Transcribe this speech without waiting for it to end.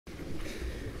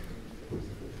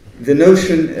The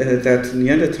notion that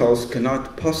Neanderthals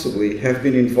cannot possibly have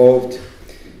been involved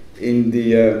in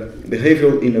the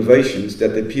behavioral innovations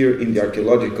that appear in the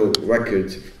archaeological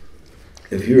record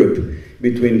of Europe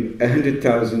between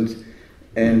 100,000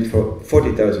 and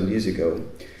 40,000 years ago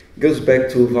goes back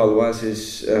to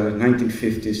Valois's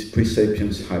 1950s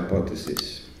pre-sapiens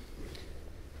hypothesis.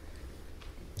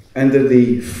 Under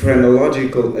the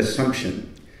phrenological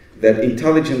assumption that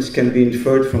intelligence can be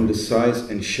inferred from the size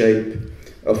and shape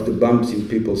of the bumps in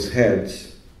people's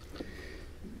heads,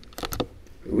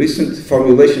 recent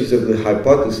formulations of the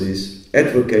hypothesis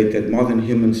advocate that modern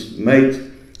humans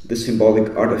made the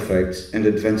symbolic artifacts and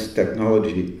advanced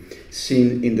technology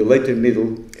seen in the later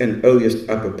Middle and earliest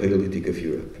Upper Paleolithic of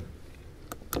Europe.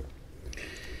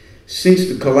 Since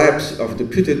the collapse of the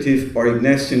putative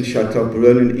Aurignacian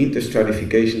Chateaubriandian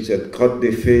interstratifications at Grotte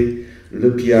des Fées, Le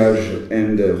Piage,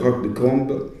 and Roc de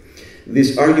Combe,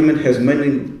 this argument has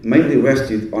mainly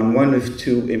rested on one of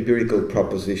two empirical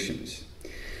propositions.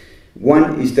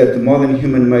 One is that the modern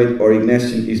human-made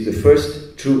Aurignacian is the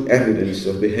first true evidence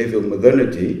of behavioral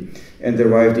modernity and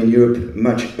arrived in Europe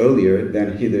much earlier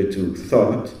than hitherto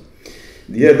thought.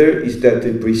 The other is that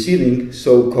the preceding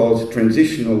so-called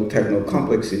transitional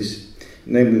techno-complexes,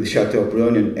 namely the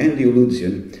Chateaubriandian and the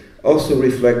Eulunzian, also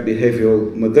reflect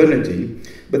behavioral modernity,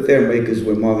 but their makers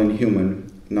were modern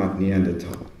human, not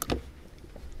Neanderthal.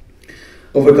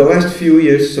 Over the last few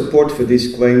years, support for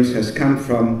these claims has come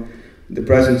from the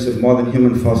presence of modern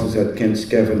human fossils at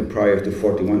Kenskeven prior to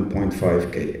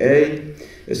 41.5 Ka,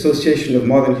 association of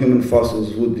modern human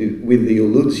fossils with the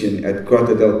Eulunzian at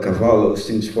Grotta del Cavallo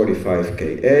since 45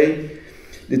 Ka,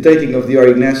 the dating of the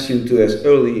Aurignacian to as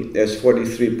early as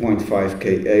 43.5 Ka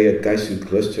at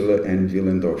Geisenklösterle and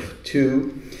Willendorf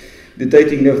II, the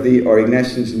dating of the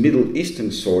Aurignacian's Middle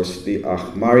Eastern source, the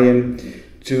Achmarian,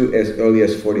 to as early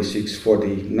as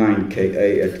 46-49 Ka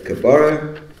at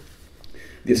Kabara,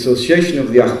 the association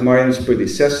of the Achmarian's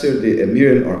predecessor, the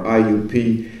Emiran or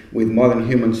IUP, with modern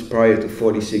humans prior to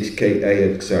 46 Ka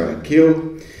at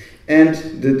Xarakil, and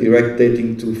the direct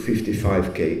dating to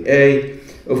 55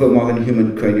 Ka of a modern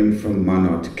human cranium from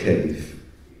Manot Cave.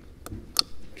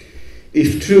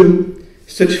 If true,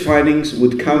 such findings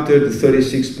would counter the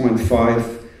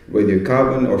 36.5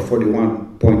 radiocarbon or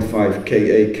 41.5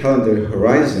 Ka calendar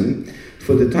horizon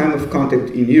for the time of contact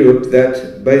in Europe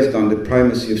that, based on the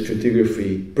primacy of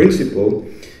stratigraphy principle,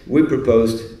 we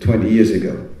proposed 20 years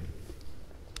ago.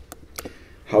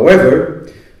 However,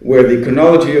 where the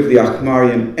chronology of the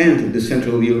Achmarian and the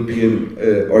Central European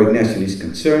Aurignacian is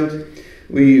concerned,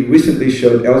 we recently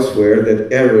showed elsewhere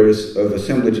that errors of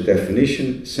assemblage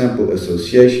definition, sample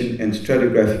association, and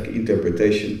stratigraphic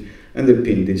interpretation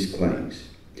underpin these claims.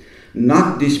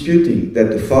 Not disputing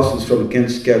that the fossils from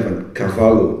Kenskeven,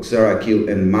 Cavallo, Xarakil,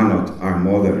 and Manot are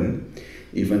modern,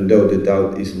 even though the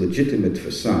doubt is legitimate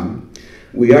for some,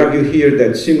 we argue here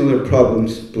that similar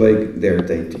problems plague their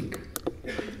dating.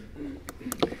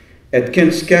 At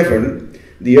Kenskeven,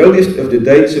 the earliest of the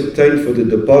dates obtained for the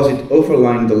deposit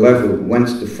overlying the level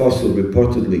whence the fossil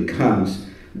reportedly comes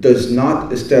does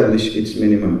not establish its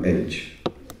minimum age.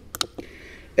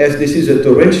 As this is a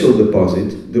torrential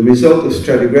deposit, the result of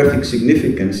stratigraphic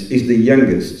significance is the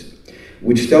youngest,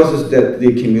 which tells us that the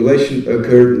accumulation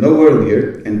occurred no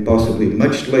earlier and possibly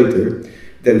much later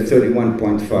than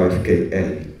 31.5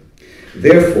 Ka.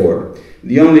 Therefore,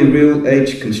 the only real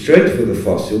age constraint for the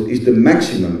fossil is the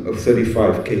maximum of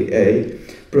 35 Ka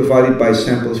provided by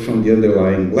samples from the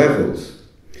underlying levels.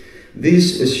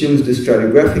 This assumes the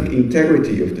stratigraphic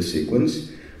integrity of the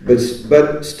sequence,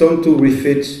 but Stone 2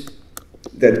 refits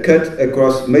that cut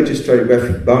across major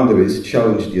stratigraphic boundaries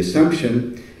challenge the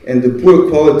assumption, and the poor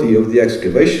quality of the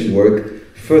excavation work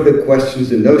further questions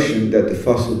the notion that the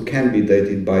fossil can be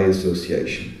dated by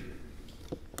association.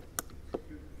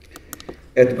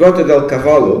 At Grotta del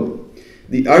Cavallo,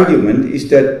 the argument is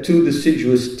that two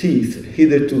deciduous teeth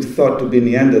hitherto thought to be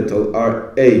Neanderthal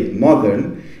are A.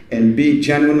 modern and B.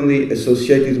 genuinely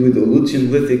associated with Eulunzian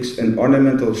lithics and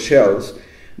ornamental shells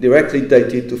directly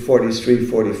dated to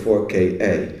 43-44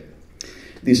 Ka.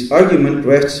 This argument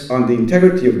rests on the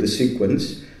integrity of the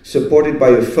sequence, supported by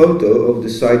a photo of the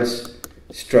site's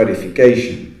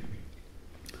stratification.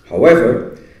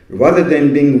 However, rather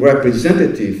than being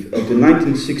representative of the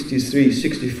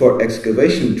 1963-64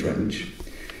 excavation trench,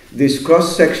 this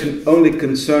cross-section only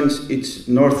concerns its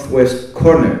northwest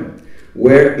corner,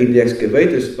 where, in the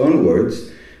excavator's own words,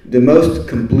 the most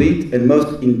complete and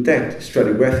most intact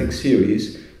stratigraphic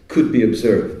series could be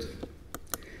observed.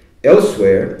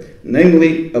 Elsewhere,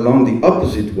 namely along the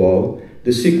opposite wall,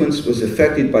 the sequence was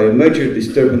affected by a major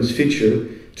disturbance feature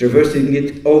traversing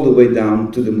it all the way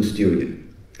down to the Mousterian.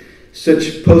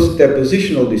 Such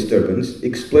post-depositional disturbance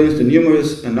explains the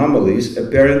numerous anomalies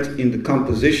apparent in the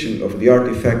composition of the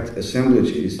artifact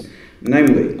assemblages,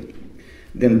 namely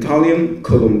Dentalium,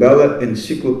 Columbella, and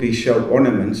Cyclope shell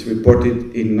ornaments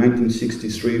reported in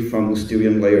 1963 from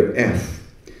Mousterian layer F,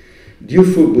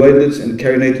 Dufour bladelets and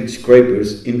carinated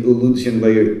scrapers in Ulluzian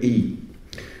layer E,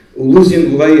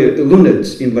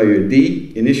 Lunates in layer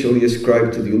D, initially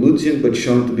ascribed to the Ulluzian but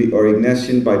shown to be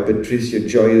Aurignacian by Patricia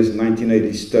Joya's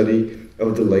 1980 study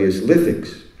of the layer's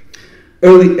lithics.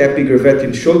 Early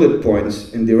epigravettian shoulder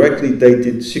points and directly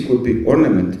dated Cyclope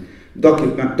ornament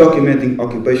documenting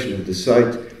occupation of the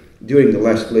site during the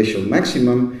last glacial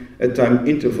maximum, a time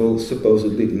interval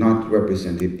supposedly not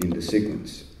represented in the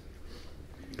sequence.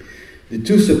 The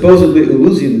two supposedly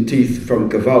Ulluzian teeth from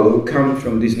Cavallo come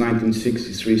from this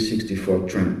 1963-64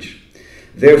 trench.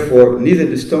 Therefore, neither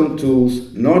the stone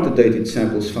tools nor the dated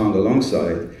samples found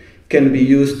alongside can be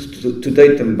used to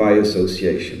date them by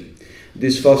association.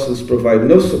 These fossils provide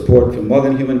no support for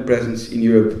modern human presence in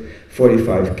Europe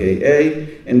 45 Ka,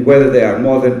 and whether they are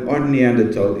modern or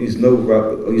Neanderthal is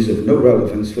of no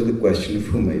relevance for the question of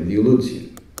who made the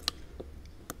Ulluzian.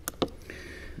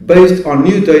 Based on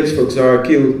new dates for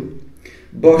Xarakil,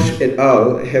 Bosch et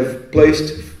al. Have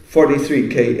placed 43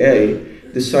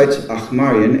 Ka, the site's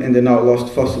Achmarian, and the now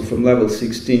lost fossil from level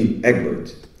 16,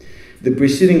 Egbert. The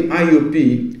preceding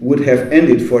IUP would have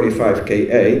ended 45 Ka,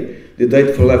 the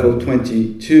date for level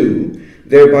 22,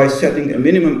 thereby setting a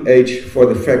minimum age for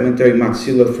the fragmentary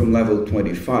maxilla from level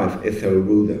 25,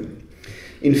 Etheroruda.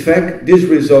 In fact, these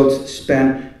results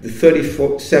span the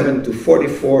 37 to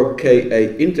 44 Ka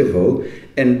interval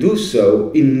and do so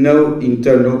in no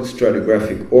internal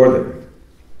stratigraphic order.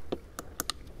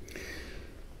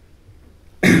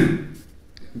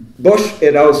 Bosch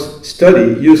et al.'s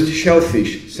study used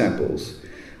shellfish samples,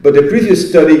 but the previous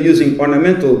study using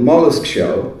ornamental mollusk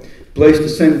shell placed the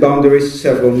same boundaries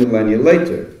several millennia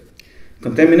later.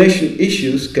 Contamination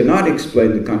issues cannot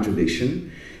explain the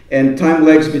contradiction, and time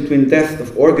lags between death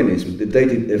of organism, the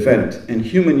dated event, and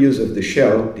human use of the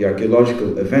shell, the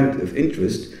archaeological event of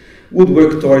interest, would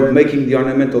work toward making the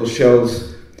ornamental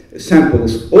shells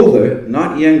samples older,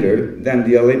 not younger, than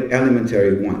the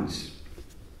elementary ones.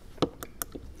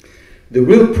 The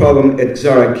real problem at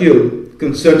Xarakil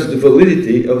concerns the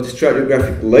validity of the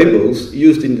stratigraphic labels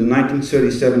used in the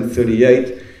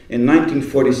 1937-38 and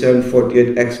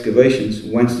 1947-48 excavations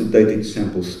whence the dated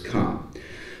samples come.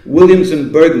 Williams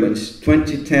and Bergman's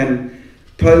 2010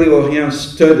 Paleorien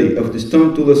study of the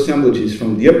stone tool assemblages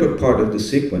from the upper part of the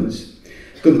sequence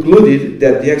concluded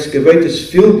that the excavator's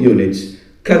field units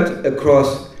cut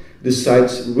across the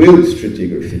site's real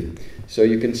stratigraphy. So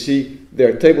you can see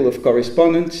their table of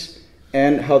correspondence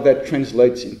and how that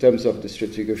translates in terms of the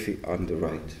stratigraphy on the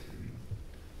right.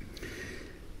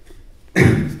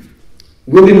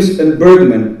 Williams and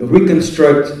Bergman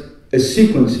reconstruct a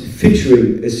sequence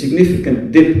featuring a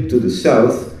significant dip to the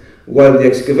south, while the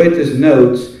excavator's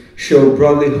nodes show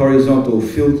broadly horizontal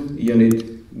field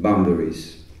unit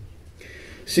boundaries.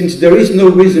 Since there is no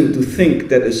reason to think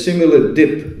that a similar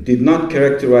dip did not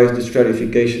characterize the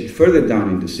stratification further down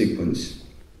in the sequence,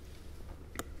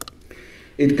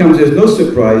 it comes as no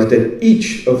surprise that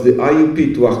each of the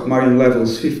IUP to Achmarian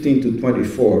levels 15 to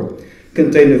 24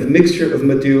 contain a mixture of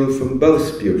material from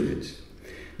both periods.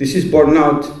 This is borne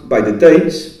out by the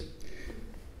dates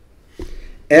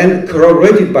and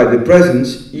corroborated by the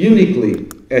presence, uniquely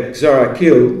at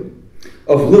Xarakil,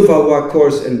 of Levallois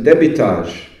coarse and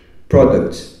debitage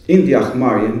products in the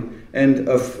Achmarian and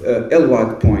of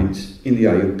Eluard points in the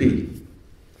IUP.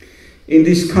 In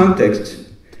this context,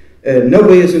 no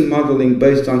Bayesian modeling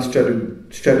based on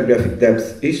stratigraphic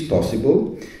depth is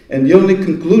possible, and the only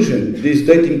conclusion these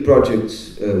dating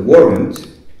projects warrant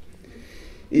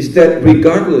is that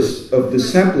regardless of the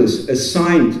samplers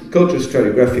assigned culture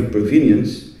stratigraphic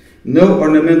provenience, no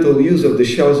ornamental use of the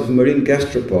shells of marine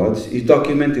gastropods is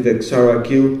documented at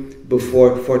Xarakil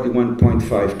before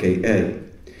 41.5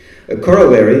 Ka. A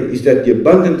corollary is that the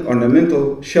abundant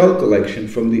ornamental shell collection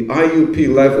from the IUP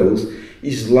levels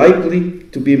is likely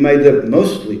to be made up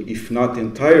mostly, if not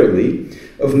entirely,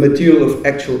 of material of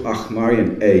actual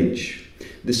Achmarian age.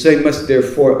 The same must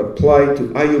therefore apply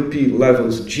to IUP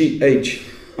levels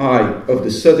GHI of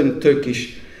the southern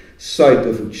Turkish site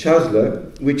of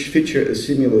Uchazla, which feature a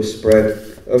similar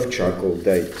spread of charcoal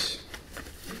dates.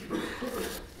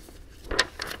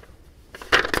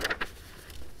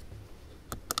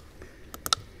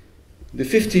 The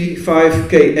 55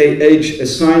 Ka age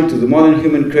assigned to the modern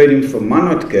human cranium from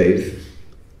Manot Cave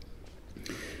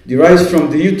derives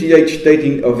from the UTH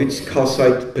dating of its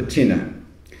calcite patina.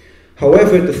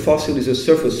 However, the fossil is a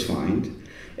surface find,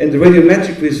 and the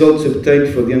radiometric results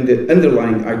obtained for the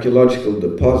underlying archaeological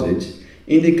deposits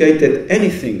indicate that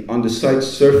anything on the site's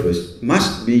surface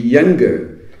must be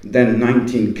younger than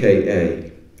 19 Ka.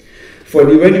 For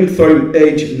the uranium-thorium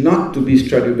age not to be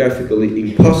stratigraphically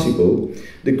impossible,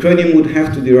 the cranium would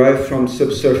have to derive from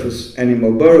subsurface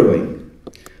animal burrowing.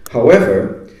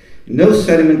 However, no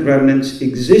sediment remnants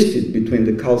existed between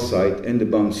the calcite and the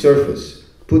bone surface.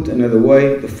 Put another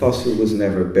way, the fossil was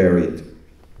never buried.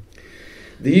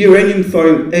 The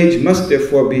uranium-thorium age must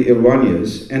therefore be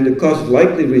erroneous, and the cause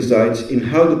likely resides in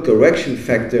how the correction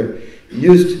factor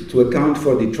used to account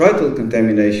for detrital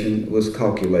contamination was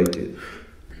calculated.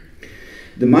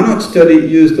 The Manot study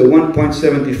used a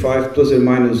 1.75 plus or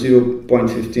minus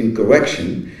 0.15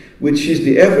 correction, which is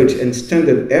the average and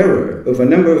standard error of a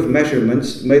number of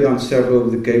measurements made on several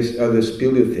of the cave's other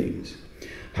speleothemes.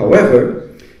 However,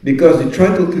 because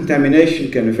detrital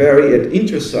contamination can vary at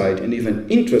intrasite and even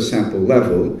intrasample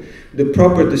level, the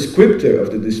proper descriptor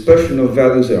of the dispersion of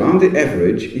values around the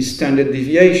average is standard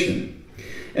deviation,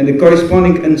 and the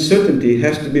corresponding uncertainty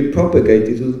has to be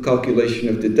propagated to the calculation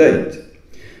of the date.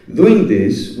 Doing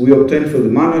this, we obtain for the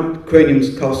Manot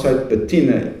cranium's calcite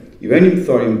patina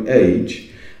uranium-thorium age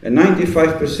a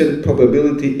 95%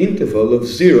 probability interval of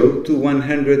 0 to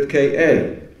 100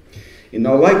 Ka. In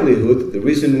all likelihood, the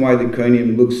reason why the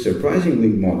cranium looks surprisingly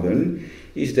modern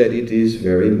is that it is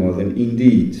very modern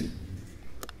indeed.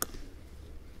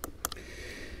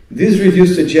 This review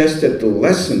suggests that the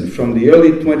lesson from the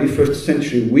early 21st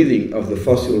century weeding of the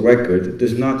fossil record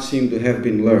does not seem to have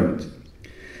been learned.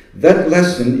 That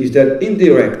lesson is that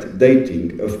indirect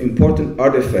dating of important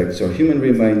artifacts or human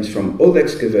remains from old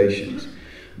excavations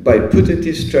by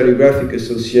putative stratigraphic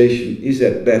association is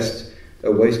at best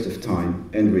a waste of time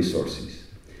and resources.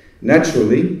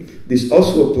 Naturally, this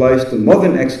also applies to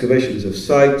modern excavations of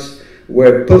sites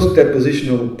where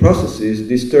post-depositional processes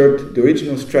disturbed the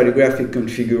original stratigraphic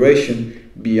configuration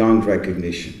beyond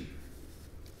recognition.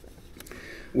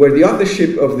 Where the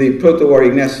authorship of the Proto-War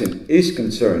Ignatian is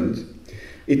concerned,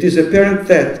 it is apparent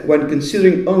that, when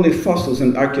considering only fossils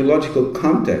and archaeological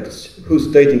contexts whose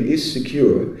dating is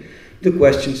secure, the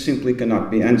question simply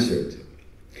cannot be answered,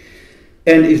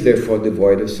 and is therefore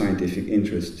devoid of scientific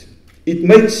interest. It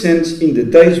made sense in the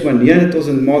days when Neanderthals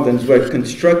and moderns were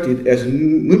constructed as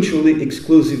mutually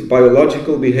exclusive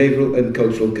biological, behavioral, and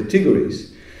cultural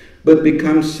categories, but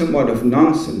becomes somewhat of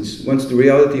nonsense once the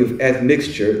reality of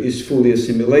admixture is fully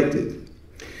assimilated.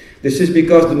 This is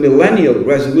because the millennial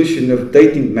resolution of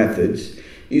dating methods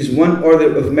is one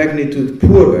order of magnitude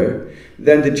poorer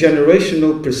than the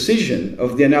generational precision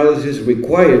of the analysis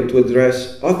required to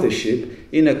address authorship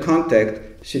in a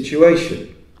contact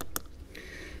situation.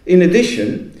 In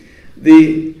addition,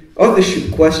 the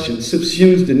authorship question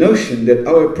subsumes the notion that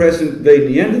our present-day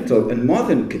Neanderthal and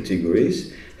modern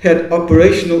categories had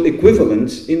operational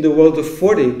equivalents in the world of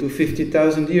 40 to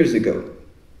 50,000 years ago.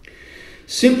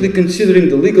 Simply considering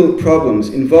the legal problems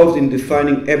involved in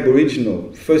defining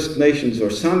Aboriginal, First Nations,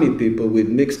 or Sami people with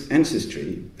mixed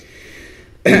ancestry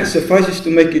suffices to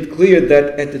make it clear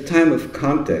that at the time of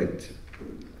contact,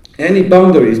 any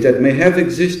boundaries that may have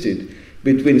existed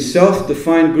between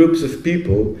self-defined groups of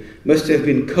people must have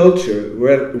been culture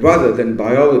rather than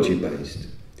biology-based.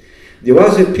 The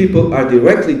Oase people are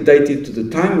directly dated to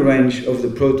the time range of the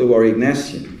Proto-War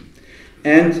Ignatian,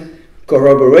 and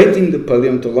corroborating the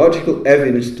paleontological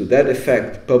evidence to that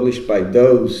effect published by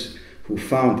those who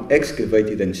found,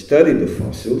 excavated, and studied the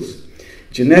fossils,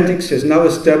 genetics has now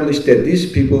established that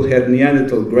these people had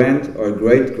Neanderthal grand or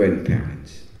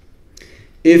great-grandparents.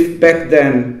 If back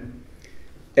then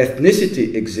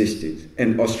ethnicity existed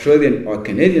and Australian or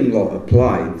Canadian law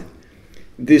applied,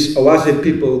 these Oase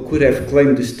people could have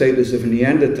claimed the status of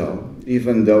Neanderthal,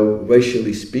 even though,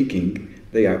 racially speaking,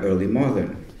 they are early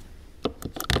modern.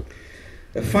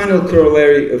 A final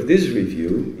corollary of this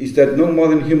review is that no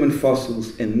modern human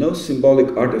fossils and no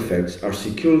symbolic artifacts are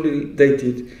securely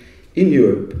dated in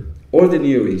Europe or the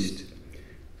Near East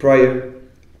prior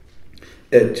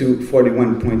to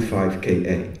 41.5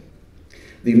 Ka.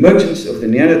 The emergence of the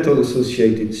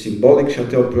Neanderthal-associated symbolic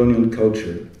Châteaubriandian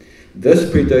culture thus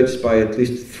predates by at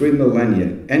least 3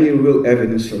 millennia any real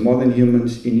evidence for modern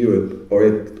humans in Europe or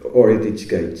at its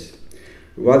gates.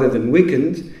 Rather than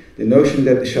weakened, the notion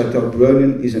that the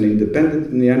Châteaubriandian is an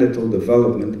independent Neanderthal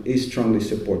development is strongly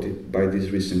supported by this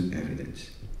recent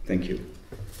evidence. Thank you.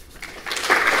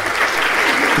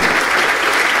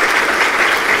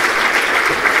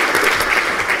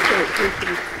 Thank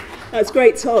you. That's a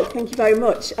great talk. Thank you very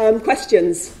much.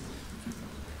 Questions?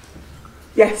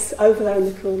 Yes, over there in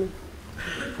the corner.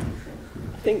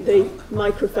 I think the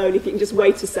microphone, if you can just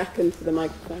wait a second for the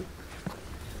microphone.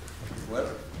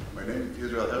 Well, My name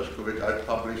is Joao. I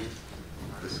published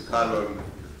the skull of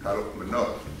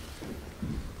Menot.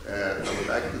 I would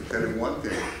like to tell you one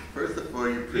thing. First of all,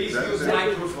 you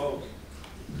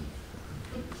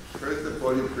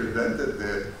presented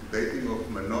the dating of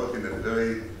Menot in a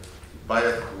very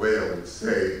biased way, I would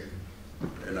say.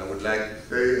 And I would like to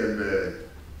say, and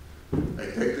I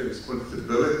take the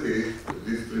responsibility to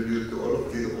distribute to all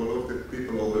of the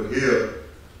people over here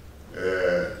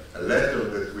a letter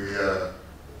that we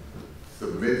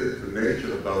submitted to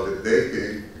Nature about the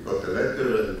dating. We got a letter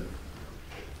and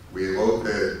we wrote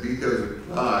a detailed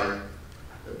reply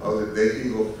about the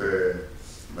dating of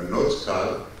Menot's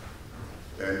skull.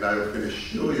 And I can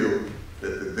assure you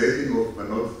that the dating of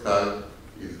Menot's skull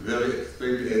is very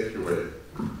extremely accurate.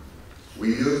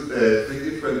 We used three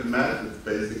different methods,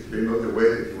 basically, not the way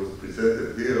that it was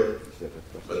presented here,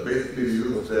 but basically we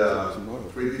used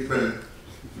three different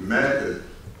methods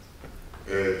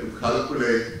to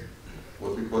calculate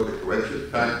what we call the correction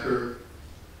factor,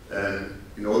 and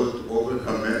in order to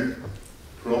overcome many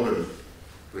problems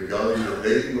regarding the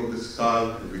dating of the skull,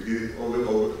 and we did it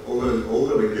over and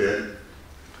over again,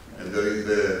 and there is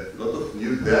a lot of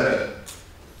new data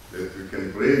that we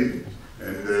can bring,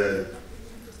 and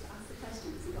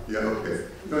yeah, okay.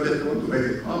 No, I just want to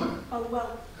make a comment. Oh,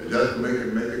 well. I just make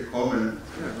a comment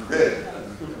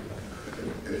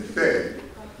and say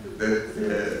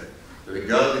that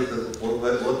regardless of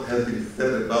what has been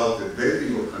said about the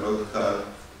dating of an skull,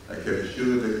 I can assure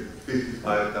you that it's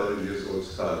 55,000 years old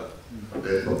skull.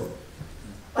 That's all.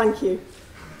 Thank you.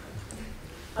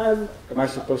 Am I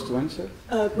supposed to answer?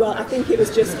 Well, I think it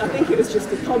was just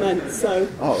a comment. So,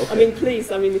 okay. I mean, please,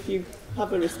 if you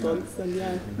have a response, then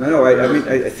yeah. No,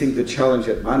 I think the challenge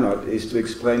at Menot is to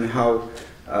explain how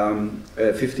a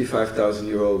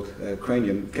 55,000-year-old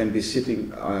cranium can be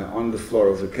sitting on the floor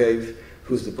of a cave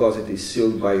whose deposit is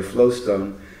sealed by a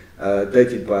flowstone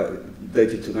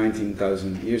dated to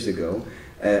 19,000 years ago,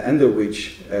 under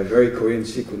which a very coherent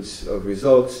sequence of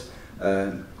results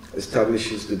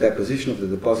establishes the deposition of the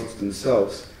deposits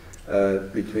themselves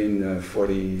between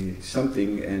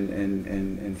 40-something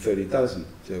and 30,000.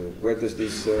 So where does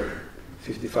this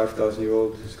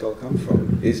 55,000-year-old skull come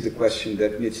from? Is the question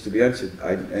that needs to be answered.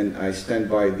 And I stand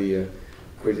by the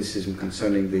criticism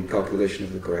concerning the calculation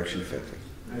of the correction factor.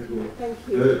 Thank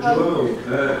you. Joao, a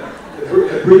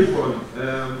brief one.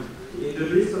 In the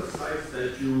list of sites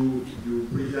that you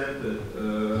presented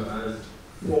as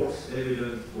false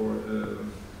evidence for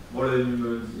modern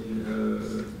humans in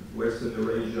Western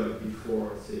Eurasia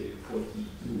before, say,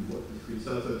 42,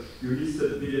 43,000, you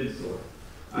listed billions of.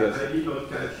 Yes. I did not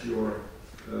catch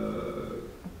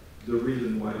the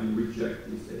reason why you reject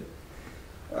this.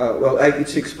 Well,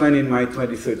 it's explained in my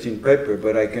 2013 paper,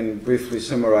 but I can briefly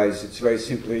summarize. It's very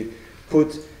simply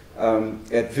put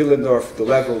at Willendorf, the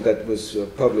level that was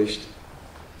published,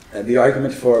 the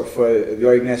argument for the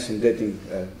Aurignacian dating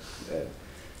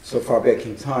so far back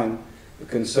in time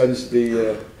concerns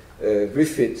the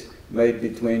refit made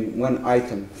between one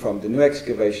item from the new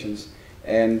excavations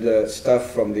and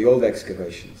stuff from the old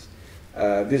excavations.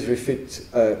 This refit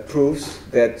proves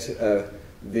that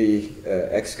the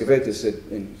excavators that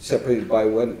separated by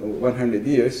 100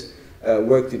 years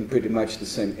worked in pretty much the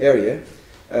same area,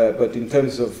 but in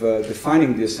terms of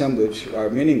defining the assemblage are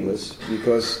meaningless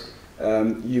because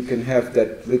you can have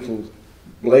that little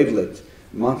bladelet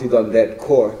mounted on that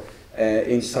core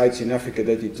in sites in Africa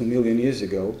dated 2 million years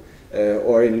ago,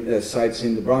 or in sites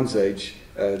in the Bronze Age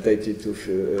dated to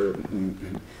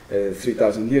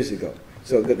 3,000 years ago.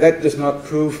 So that does not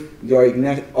prove the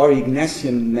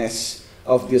Aurignacianness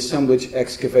of the assemblage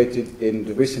excavated in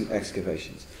the recent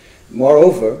excavations.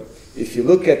 Moreover, if you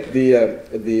look at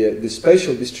the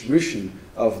spatial distribution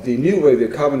of the new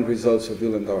radiocarbon results of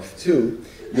Willendorf 2,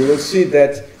 you will see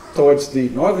that towards the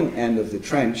northern end of the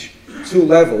trench, two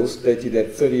levels dated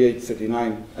at 38,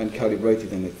 39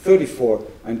 uncalibrated and at 34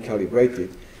 uncalibrated,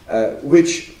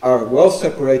 which are well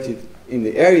separated in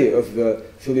the area of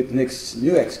Philip Nix's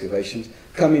new excavations,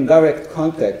 come in direct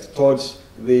contact towards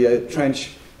the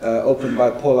trench opened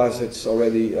by Paul Azets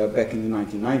already back in the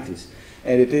 1990s.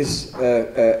 And it is,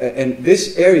 and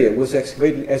this area was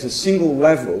excavated as a single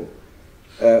level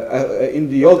in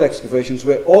the old excavations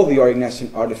where all the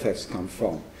Aurignacian artifacts come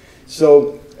from.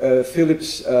 So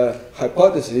Philip's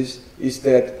hypothesis is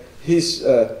that his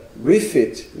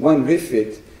one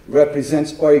refit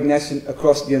represents Aurignacian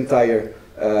across the entire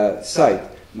site.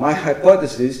 My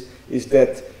hypothesis is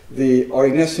that the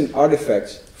Aurignacian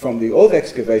artifacts from the old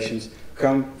excavations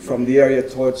come from the area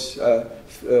towards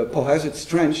Paul Hazard's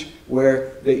trench,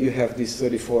 where you have these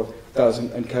 34,000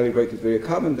 uncalibrated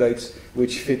radiocarbon dates,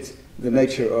 which fit the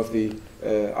nature of the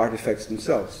artifacts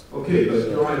themselves. Okay, but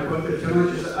your hypothesis, can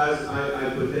I just ask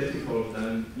hypothetical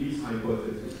than his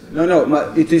hypothesis?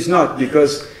 No, it is not,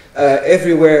 because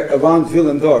everywhere around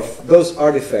Willendorf, those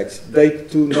artifacts date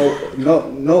to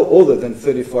no older than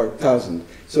 34,000.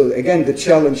 So again, the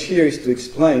challenge here is to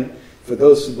explain, for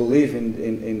those who believe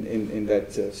in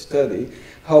that study,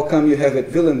 how come you have at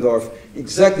Willendorf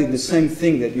exactly the same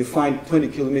thing that you find 20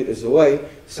 kilometers away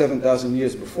 7,000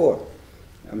 years before?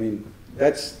 I mean,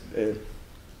 that's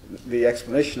the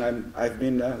explanation I've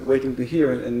been waiting to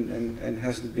hear and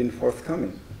hasn't been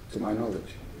forthcoming, to my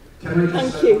knowledge. Can I just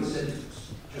Thank say you. one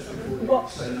sentence? Just before you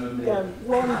say no more. Yeah,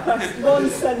 one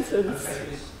sentence.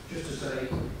 Okay, just to say,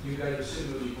 you gave a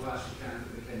similarly biased account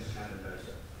of the Kent's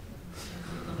candidate.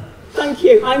 Thank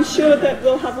you. I'm sure that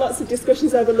we'll have lots of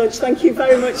discussions over lunch. Thank you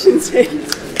very much indeed.